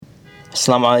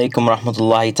Assalamu alaikum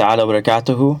rahmatullahi ta'ala wa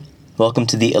barakatuhu. Welcome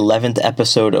to the 11th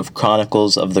episode of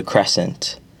Chronicles of the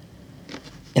Crescent.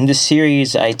 In this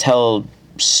series, I tell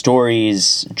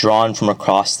stories drawn from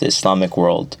across the Islamic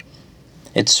world.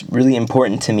 It's really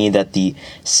important to me that the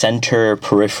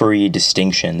center-periphery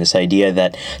distinction, this idea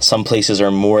that some places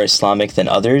are more Islamic than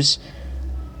others,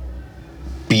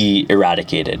 be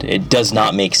eradicated. It does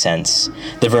not make sense.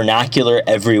 The vernacular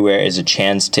everywhere is a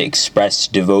chance to express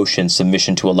devotion,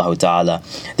 submission to Allah Ta'ala.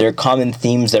 There are common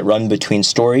themes that run between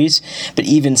stories, but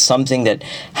even something that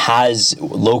has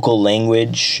local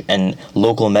language and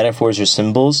local metaphors or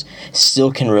symbols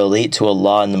still can relate to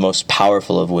Allah in the most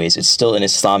powerful of ways. It's still an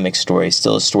Islamic story,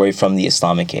 still a story from the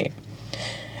Islamic age.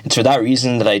 It's for that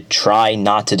reason that I try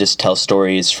not to just tell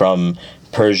stories from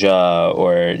Persia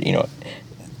or,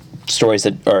 stories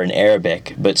that are in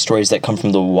Arabic, but stories that come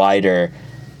from the wider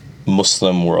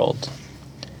Muslim world.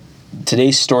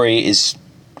 Today's story is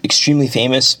extremely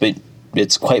famous, but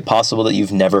it's quite possible that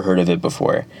you've never heard of it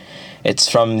before. It's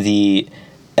from the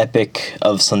epic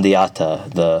of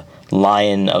Sandiata, the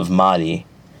Lion of Mali.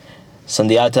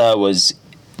 Sandiata was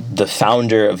the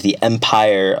founder of the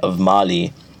Empire of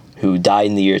Mali, who died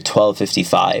in the year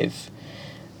 1255.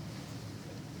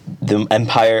 The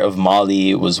Empire of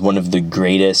Mali was one of the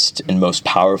greatest and most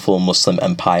powerful Muslim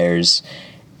empires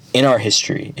in our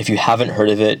history. If you haven't heard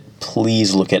of it,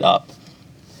 please look it up.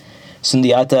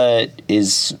 Sundiata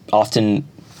is often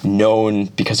known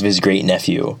because of his great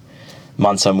nephew,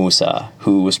 Mansa Musa,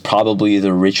 who was probably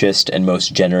the richest and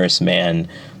most generous man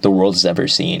the world has ever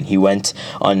seen. He went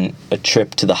on a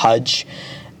trip to the Hajj,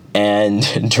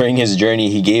 and during his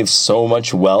journey, he gave so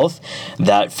much wealth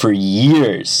that for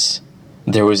years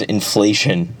there was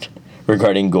inflation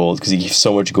regarding gold because he gave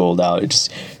so much gold out. It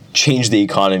just changed the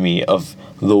economy of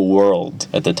the world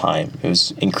at the time. It was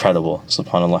incredible.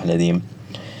 Subhanallah al-Azim.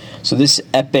 So this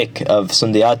epic of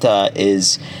Sundiata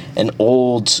is an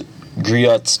old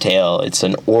griot's tale. It's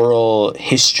an oral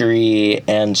history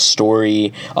and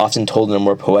story, often told in a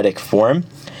more poetic form.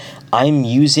 I'm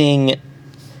using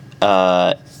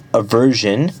a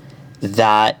version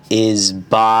that is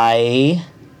by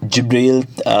Jibril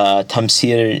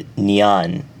Tamsir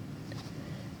Nian.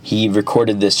 He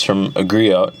recorded this from a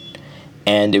griot,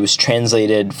 and it was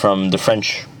translated from the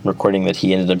French recording that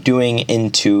he ended up doing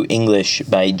into English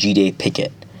by G.D.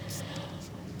 Pickett.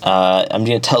 I'm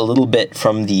going to tell a little bit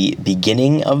from the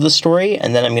beginning of the story,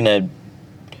 and then I'm going to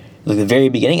look at the very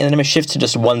beginning, and then I'm going to shift to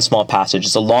just one small passage.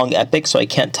 It's a long epic, so I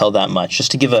can't tell that much, just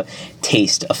to give a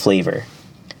taste, a flavor.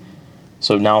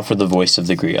 So now for the voice of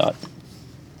the griot.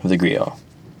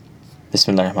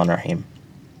 Bismillah ar-Rahman ar-Rahim.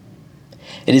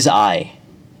 It is I,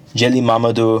 Jeli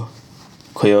Mamadou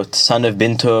Koyot, son of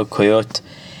Binto Koyot,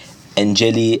 and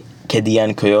Jeli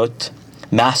Kedian Koyot,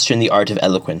 master in the art of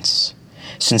eloquence.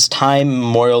 Since time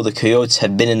immemorial, the Koyots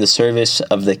have been in the service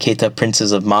of the Keita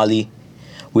princes of Mali.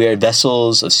 We are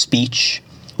vessels of speech.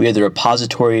 We are the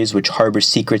repositories which harbor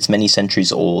secrets many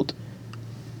centuries old.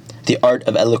 The art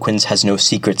of eloquence has no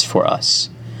secrets for us.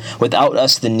 Without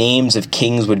us, the names of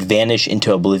kings would vanish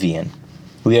into oblivion.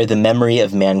 We are the memory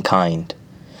of mankind.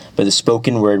 By the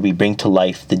spoken word, we bring to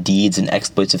life the deeds and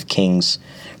exploits of kings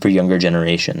for younger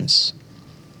generations.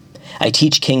 I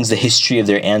teach kings the history of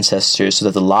their ancestors so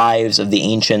that the lives of the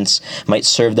ancients might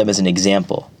serve them as an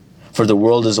example. For the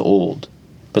world is old,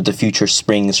 but the future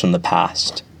springs from the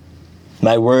past.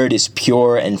 My word is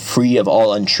pure and free of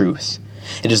all untruth.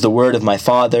 It is the word of my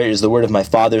father, it is the word of my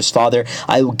father's father.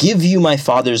 I will give you my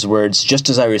father's words just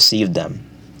as I received them.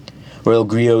 Royal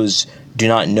griots do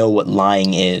not know what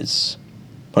lying is.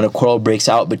 When a quarrel breaks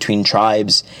out between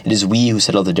tribes, it is we who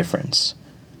settle the difference.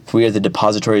 For we are the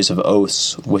depositories of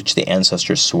oaths which the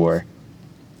ancestors swore.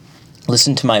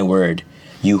 Listen to my word,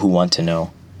 you who want to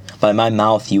know. By my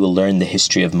mouth you will learn the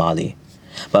history of Mali.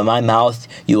 By my mouth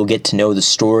you will get to know the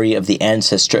story of the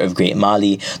ancestor of great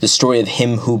Mali, the story of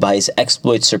him who by his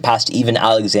exploits surpassed even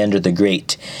Alexander the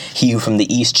Great, he who from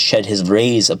the east shed his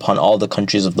rays upon all the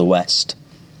countries of the west.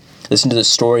 Listen to the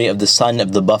story of the son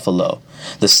of the buffalo,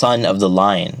 the son of the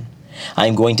lion. I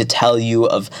am going to tell you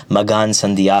of Magan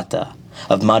Sandiata,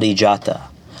 of Marijata,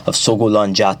 of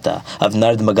Sogolan Jata, of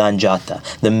Nard Magan Jata,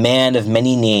 the man of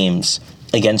many names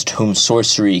against whom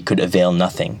sorcery could avail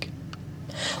nothing.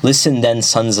 Listen then,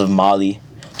 sons of Mali,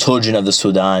 children of the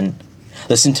Sudan.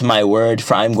 Listen to my word,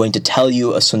 for I am going to tell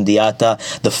you of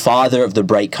Sundiata, the father of the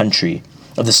bright country,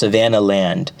 of the savannah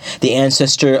land, the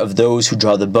ancestor of those who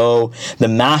draw the bow, the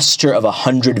master of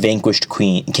 100 vanquished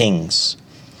kings.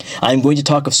 I am going to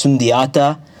talk of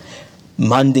Sundiata,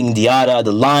 Manding Diara,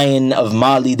 the lion of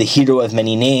Mali, the hero of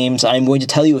many names, I am going to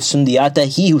tell you of Sundiata,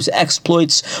 he whose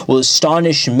exploits will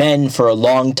astonish men for a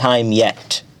long time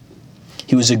yet.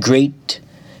 He was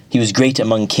great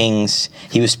among kings.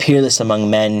 He was peerless among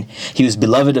men. He was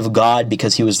beloved of God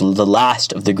because he was the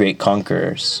last of the great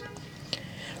conquerors.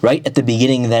 Right at the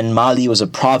beginning then, Mali was a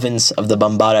province of the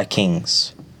Bambara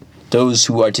kings. Those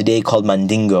who are today called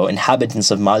Mandingo, inhabitants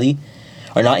of Mali,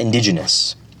 are not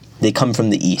indigenous. They come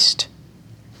from the east.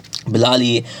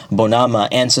 Bilali Bonama,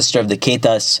 ancestor of the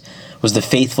Ketas, was the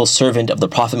faithful servant of the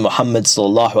Prophet Muhammad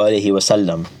sallallahu alaihi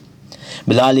wasallam.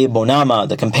 Bilali Bonama,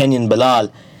 the companion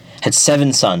Bilal, had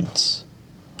 7 sons,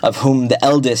 of whom the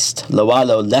eldest,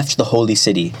 Lawalo, left the holy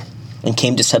city and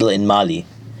came to settle in Mali.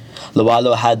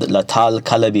 Lawalo had Latal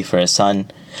Kalabi for a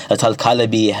son. Latal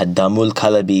Kalabi had Damul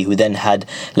Kalabi, who then had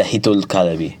Lahitul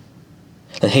Kalabi.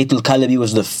 Lahitul Kalabi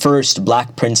was the first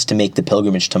black prince to make the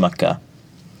pilgrimage to Mecca.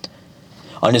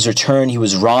 On his return, he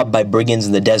was robbed by brigands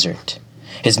in the desert.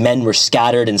 His men were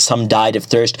scattered and some died of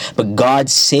thirst, but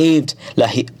God saved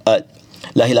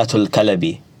Lahilatul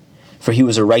Kalabi, for he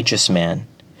was a righteous man.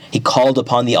 He called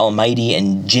upon the Almighty,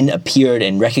 and Jinn appeared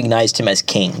and recognized him as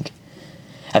king.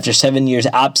 After 7 years'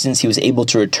 absence, he was able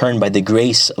to return by the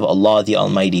grace of Allah the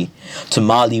Almighty to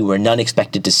Mali, where none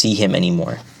expected to see him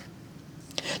anymore.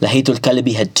 Lahitul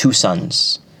Kalabi had 2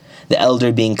 sons, the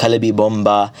elder being Kalabi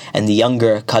Bomba and the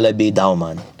younger Kalabi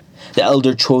Dauman. The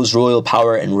elder chose royal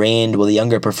power and reigned, while the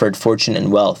younger preferred fortune and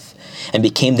wealth, and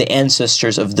became the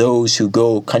ancestors of those who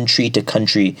go country to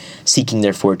country seeking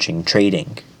their fortune,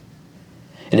 trading.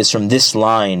 It is from this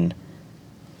line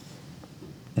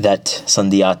that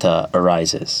Sundiata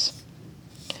arises.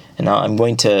 And now I'm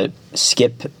going to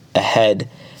skip ahead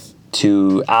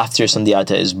to after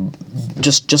Sundiata is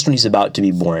just when he's about to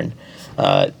be born.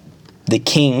 The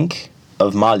king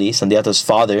of Mali, Sundiata's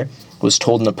father, was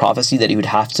told in the prophecy that he would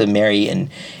have to marry an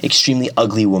extremely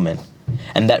ugly woman,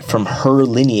 and that from her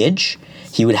lineage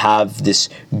he would have this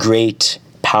great,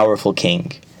 powerful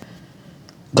king.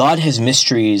 God has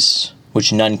mysteries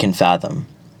which none can fathom.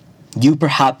 You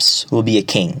perhaps will be a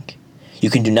king. You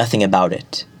can do nothing about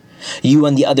it. You,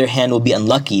 on the other hand, will be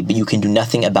unlucky, but you can do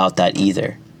nothing about that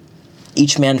either.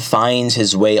 Each man finds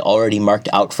his way already marked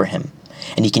out for him,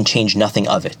 and he can change nothing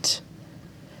of it.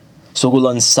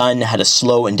 Sogolon's son had a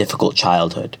slow and difficult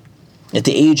childhood. At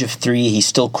the age of 3, he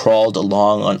still crawled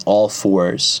along on all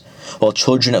 4s, while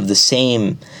children of the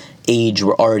same age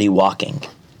were already walking.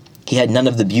 He had none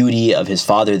of the beauty of his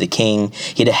father, the king.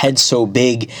 He had a head so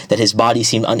big that his body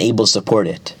seemed unable to support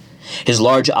it. His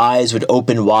large eyes would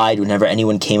open wide whenever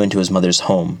anyone came into his mother's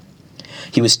home.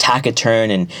 He was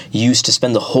taciturn and used to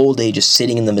spend the whole day just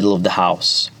sitting in the middle of the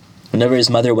house. Whenever his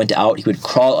mother went out, he would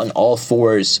crawl on all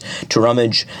 4s to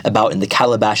rummage about in the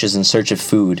calabashes in search of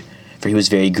food, for he was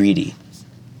very greedy.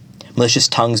 Malicious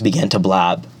tongues began to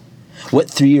blab. What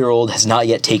 3-year-old has not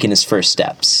yet taken his first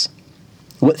steps?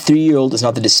 What 3-year-old is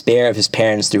not the despair of his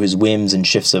parents through his whims and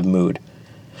shifts of mood?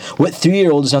 What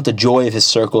 3-year-old is not the joy of his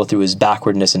circle through his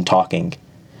backwardness in talking?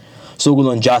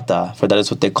 Sogolon Jata, for that is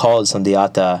what they called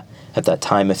Sundiata at that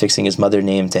time, affixing his mother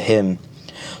name to him,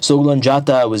 Sogolon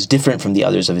Jata was different from the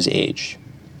others of his age.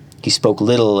 He spoke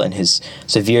little, and his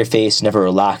severe face never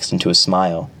relaxed into a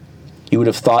smile. You would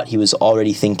have thought he was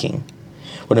already thinking.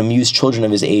 What amused children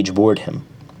of his age bored him.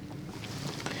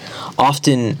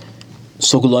 Often,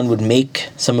 Sogolon would make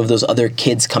some of those other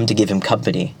kids come to give him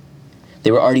company.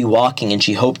 They were already walking, and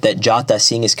she hoped that Jata,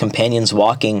 seeing his companions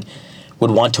walking,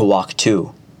 would want to walk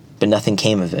too, but nothing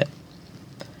came of it.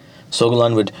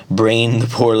 Sogolon would brain the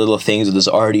poor little things with his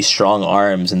already strong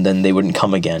arms, and then they wouldn't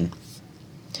come again.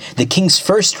 The king's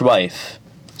first wife,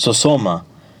 Sosoma,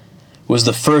 was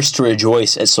the first to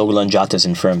rejoice at Sogolon Jata's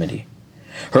infirmity.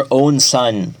 Her own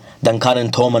son,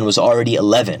 Dankaran Toman, was already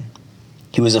 11.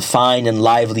 He was a fine and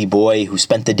lively boy who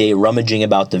spent the day rummaging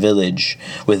about the village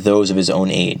with those of his own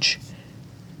age.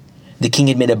 The king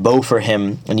had made a bow for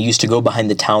him, and he used to go behind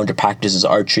the town to practice his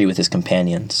archery with his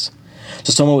companions.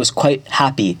 Sosoma was quite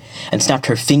happy and snapped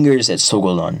her fingers at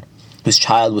Sogolon, whose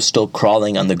child was still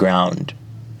crawling on the ground.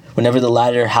 Whenever the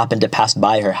latter happened to pass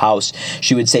by her house,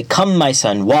 she would say, "Come, my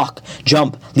son, walk,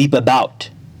 jump, leap about.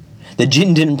 The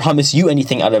jinn didn't promise you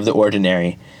anything out of the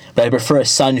ordinary, but I prefer a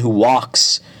son who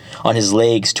walks on his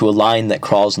legs to a lion that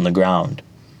crawls on the ground."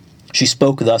 She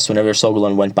spoke thus whenever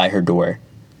Sogolon went by her door.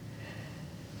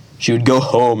 She would go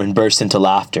home and burst into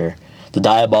laughter, the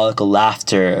diabolical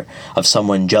laughter of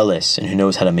someone jealous and who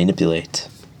knows how to manipulate.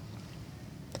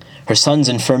 Her son's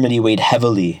infirmity weighed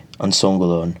heavily on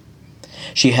Sogolon.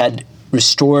 She had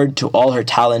restored to all her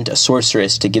talent a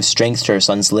sorceress to give strength to her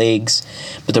son's legs,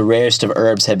 but the rarest of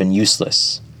herbs had been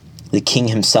useless. the king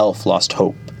himself lost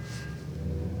hope.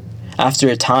 After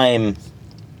a time,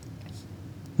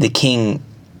 the king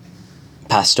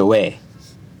passed away.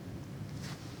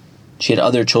 She had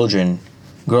other children,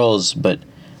 girls, but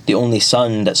the only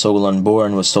son that Sogolon bore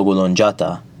was Sogolon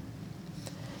Jata.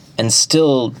 And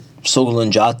still,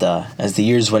 Sogolon Jata, as the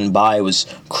years went by, was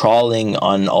crawling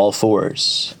on all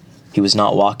fours. He was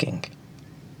not walking.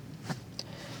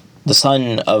 The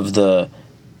son of the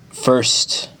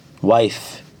first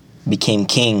wife became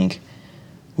king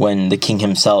when the king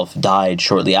himself died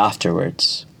shortly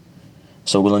afterwards.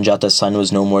 Sogolon Jata's son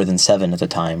was no more than 7 at the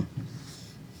time.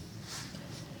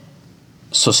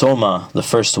 Sosoma, the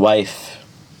first wife,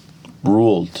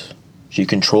 ruled. She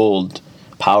controlled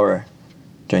power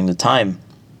during the time.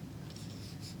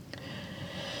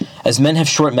 As men have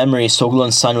short memories,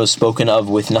 Sogolon's son was spoken of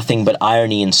with nothing but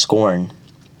irony and scorn.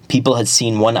 People had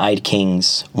seen one-eyed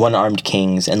kings, one-armed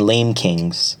kings, and lame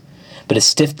kings, but a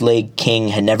stiff-legged king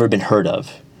had never been heard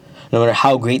of. No matter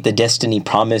how great the destiny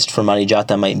promised for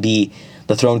Marijata might be,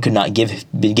 the throne could not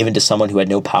be given to someone who had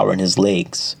no power in his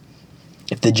legs.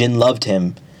 If the jinn loved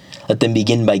him, let them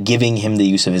begin by giving him the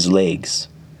use of his legs.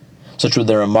 Such were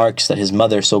the remarks that his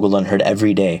mother Sogolon heard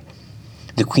every day.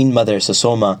 The queen mother,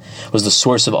 Sosoma, was the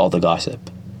source of all the gossip.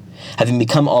 Having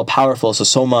become all-powerful,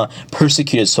 Sosoma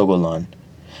persecuted Sogolon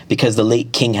because the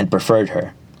late king had preferred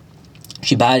her.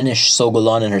 She banished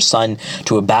Sogolon and her son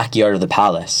to a backyard of the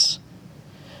palace.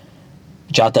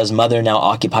 Jata's mother now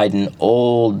occupied an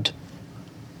old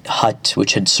hut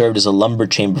which had served as a lumber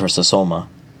chamber for Sosoma.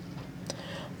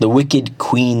 The wicked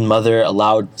queen mother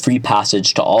allowed free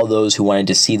passage to all those who wanted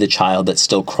to see the child that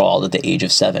still crawled at the age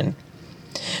of 7.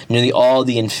 Nearly all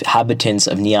the inhabitants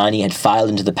of Niani had filed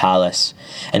into the palace,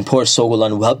 and poor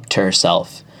Sogolon wept to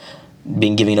herself,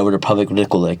 being given over to public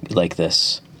ridicule like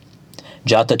this.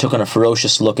 Jata took on a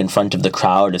ferocious look in front of the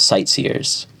crowd of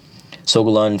sightseers.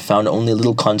 Sogolon found only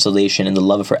little consolation in the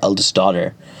love of her eldest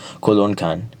daughter,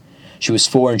 Kolonkan. She was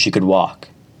 4 and she could walk.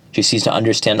 She ceased to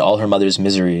understand all her mother's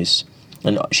miseries,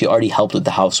 and she already helped with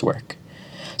the housework.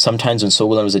 Sometimes when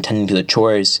Sogolon was attending to the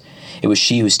chores, it was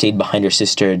she who stayed behind her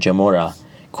sister Jamora,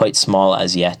 quite small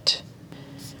as yet.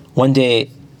 One day,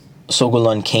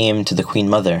 Sogolon came to the queen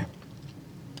mother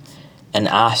and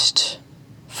asked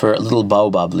for a little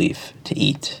baobab leaf to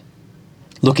eat.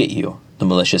 "Look at you," the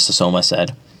malicious Sosoma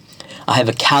said. "I have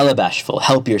a calabash full.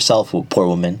 Help yourself, poor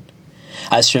woman.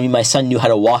 As for me, my son knew how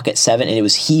to walk at 7, and it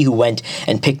was he who went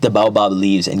and picked the baobab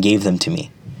leaves and gave them to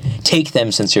me. Take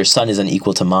them, since your son is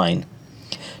unequal to mine."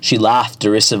 She laughed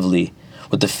derisively,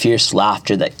 with the fierce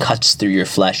laughter that cuts through your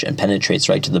flesh and penetrates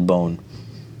right to the bone.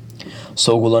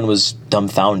 Sogolon was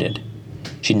dumbfounded.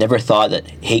 She never thought that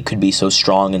hate could be so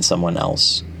strong in someone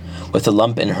else. With a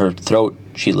lump in her throat,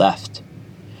 she left.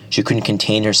 She couldn't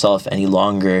contain herself any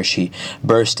longer. She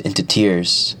burst into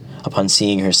tears upon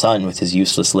seeing her son with his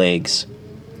useless legs.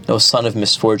 "O son of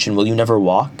misfortune, will you never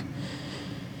walk?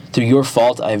 Through your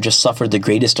fault, I have just suffered the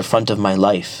greatest affront of my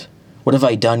life. What have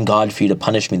I done, God, for you to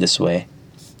punish me this way?"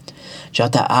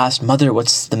 Jata asked, "Mother,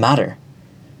 what's the matter?"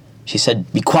 She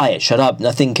said, "Be quiet, shut up,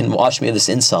 nothing can wash me of this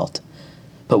insult."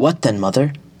 "But what then,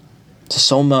 mother?"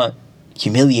 "Sosoma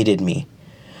humiliated me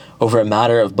over a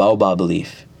matter of baobab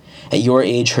leaf. At your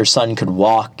age, her son could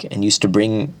walk and used to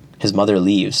bring his mother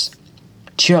leaves."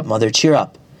 "Cheer up, mother, cheer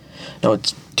up." "No,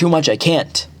 it's too much, I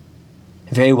can't."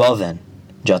 "Very well then,"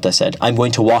 Jata said, "I'm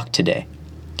going to walk today.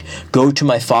 Go to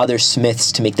my father's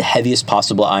smith's to make the heaviest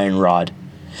possible iron rod.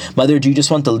 Mother, do you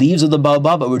just want the leaves of the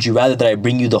baobab, or would you rather that I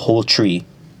bring you the whole tree?"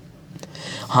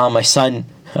 "Ah, my son,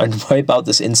 I'd wipe out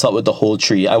this insult with the whole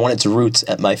tree. I want its roots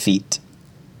at my feet."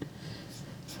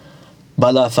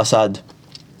 Bala Fasad,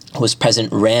 who was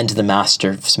present, ran to the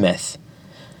master smith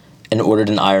and ordered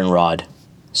an iron rod.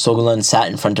 Sogolon sat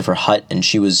in front of her hut and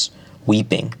she was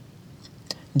weeping.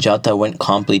 Jata went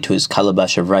calmly to his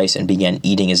calabash of rice and began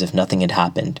eating as if nothing had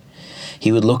happened.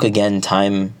 He would look again,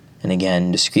 time and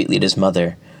again, discreetly at his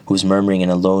mother, who was murmuring in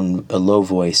a low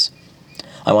voice,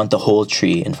 "I want the whole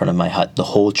tree in front of my hut,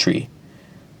 the whole tree."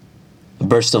 A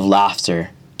burst of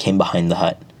laughter came behind the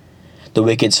hut. The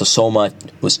wicked Sosoma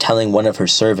was telling one of her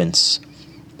servants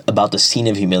about the scene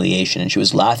of humiliation, and she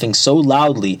was laughing so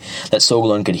loudly that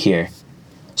Sogolon could hear.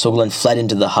 Sogolon fled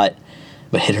into the hut,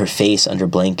 but hid her face under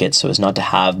blankets so as not to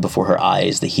have before her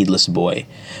eyes the heedless boy,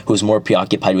 who was more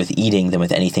preoccupied with eating than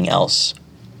with anything else.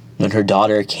 When her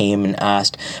daughter came and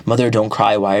asked, "Mother, don't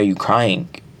cry, why are you crying?"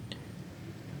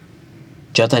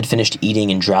 Jata had finished eating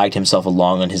and dragged himself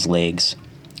along on his legs,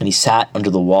 and he sat under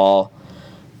the wall,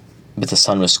 but the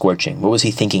sun was scorching. What was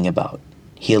he thinking about?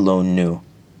 He alone knew.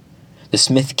 The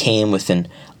smith came with an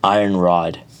iron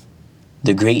rod.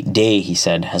 "The great day," he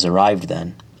said, "has arrived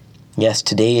then." Yes,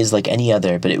 today is like any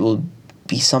other, but it will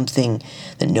be something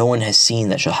that no one has seen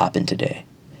that shall happen today.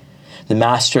 The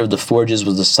master of the forges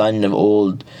was the son of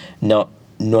old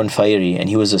Nonfairi, and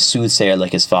he was a soothsayer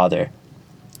like his father.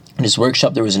 In his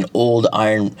workshop there was an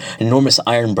enormous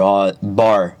iron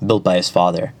bar built by his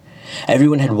father.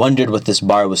 Everyone had wondered what this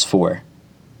bar was for.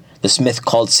 The smith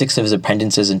called 6 of his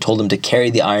apprentices and told them to carry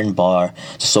the iron bar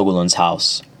to Sogolon's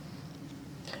house.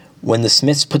 When the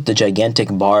smiths put the gigantic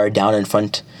bar down in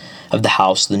front of the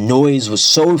house, the noise was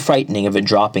so frightening of it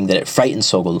dropping that it frightened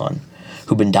Sogolon,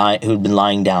 who'd been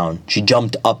lying down. She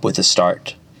jumped up with a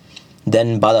start.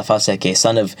 Then Balafaseke,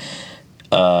 son of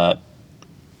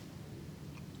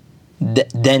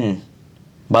Then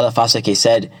Balafaseke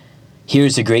said,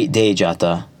 "Here's a great day,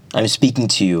 Jata. I'm speaking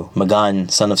to you, Magan,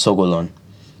 son of Sogolon.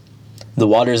 The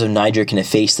waters of Niger can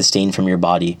efface the stain from your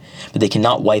body, but they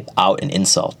cannot wipe out an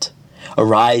insult.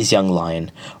 Arise, young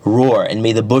lion, roar, and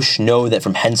may the bush know that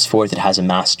from henceforth it has a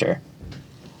master."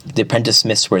 The apprentice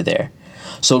smiths were there.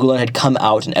 Sogolon had come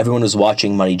out, and everyone was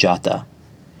watching Marijata.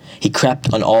 He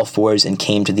crept on all fours and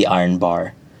came to the iron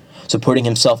bar. Supporting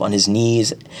himself on his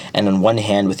knees and on one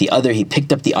hand, with the other he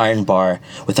picked up the iron bar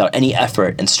without any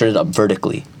effort and stood it up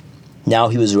vertically. Now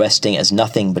he was resting as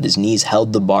nothing but his knees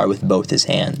held the bar with both his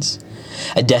hands.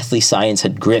 A deathly silence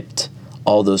had gripped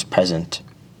all those present.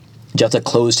 Jata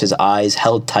closed his eyes,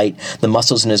 held tight, the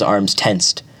muscles in his arms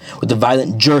tensed. With a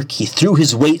violent jerk, he threw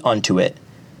his weight onto it,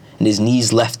 and his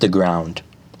knees left the ground.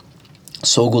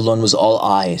 Sogolon was all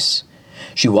eyes.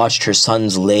 She watched her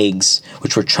son's legs,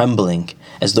 which were trembling,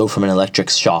 as though from an electric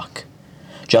shock.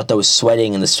 Jata was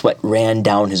sweating, and the sweat ran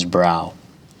down his brow.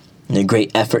 In a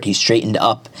great effort, he straightened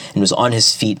up and was on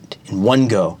his feet in one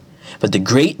go, but the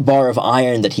great bar of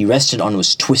iron that he rested on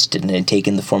was twisted and had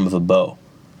taken the form of a bow.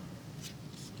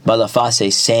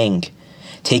 Balafase sang,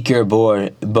 "Take your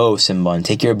bow, Simbon,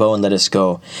 take your bow and let us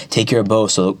go. Take your bow,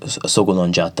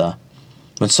 Sogolon Jata."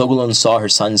 When Sogolon saw her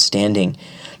son standing,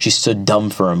 she stood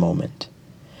dumb for a moment.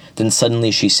 Then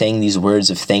suddenly she sang these words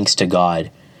of thanks to God,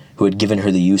 who had given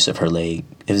her the use of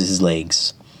his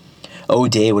legs. "O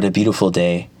day, what a beautiful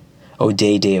day. O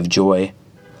day, day of joy.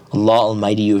 Allah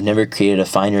Almighty, you have never created a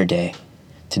finer day.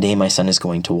 Today my son is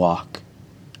going to walk."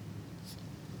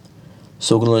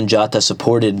 Sogolon Jata,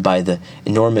 supported by the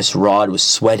enormous rod, was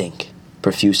sweating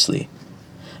profusely.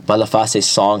 Balafase's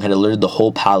song had alerted the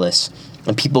whole palace,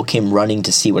 and people came running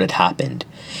to see what had happened.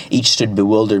 Each stood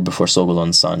bewildered before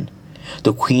Sogolon's son.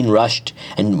 The queen rushed,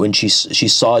 and when she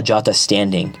saw Jata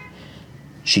standing,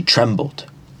 she trembled,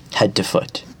 head to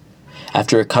foot.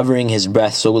 After recovering his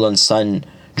breath, Sogolon's son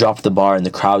dropped the bar, and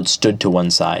the crowd stood to one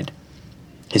side.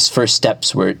 His first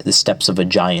steps were the steps of a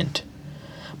giant.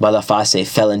 Balafase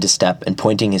fell into step, and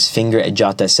pointing his finger at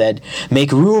Jata said,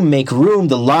 make room,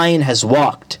 the lion has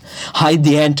walked. Hide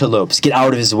the antelopes, get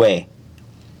out of his way."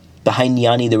 Behind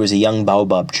Nyani there was a young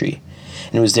baobab tree,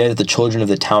 and it was there that the children of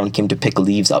the town came to pick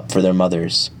leaves up for their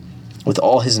mothers. With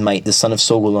all his might, the son of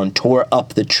Sogolon tore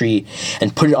up the tree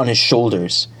and put it on his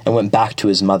shoulders and went back to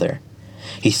his mother.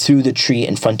 He threw the tree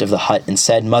in front of the hut and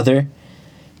said, "Mother,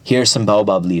 here are some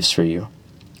baobab leaves for you.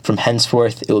 From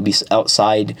henceforth it will be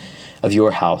outside of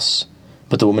your house,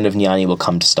 but the woman of Nyani will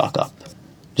come to stock up."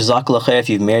 Jazakallah khair if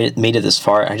you've made it this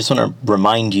far. I just want to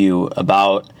remind you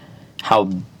about how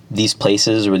these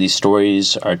places where these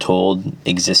stories are told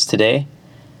exist today.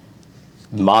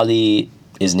 Mali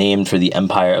is named for the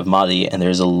Empire of Mali, and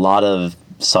there's a lot of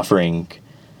suffering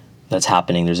that's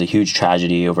happening. There's a huge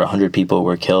tragedy. Over 100 people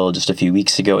were killed just a few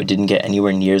weeks ago. It didn't get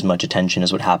anywhere near as much attention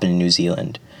as what happened in New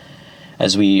Zealand.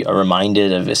 As we are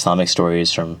reminded of Islamic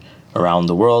stories from around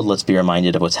the world, let's be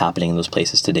reminded of what's happening in those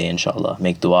places today, inshallah.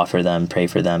 Make dua for them, pray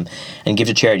for them, and give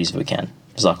to charities if we can.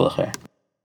 Jazakallah khair.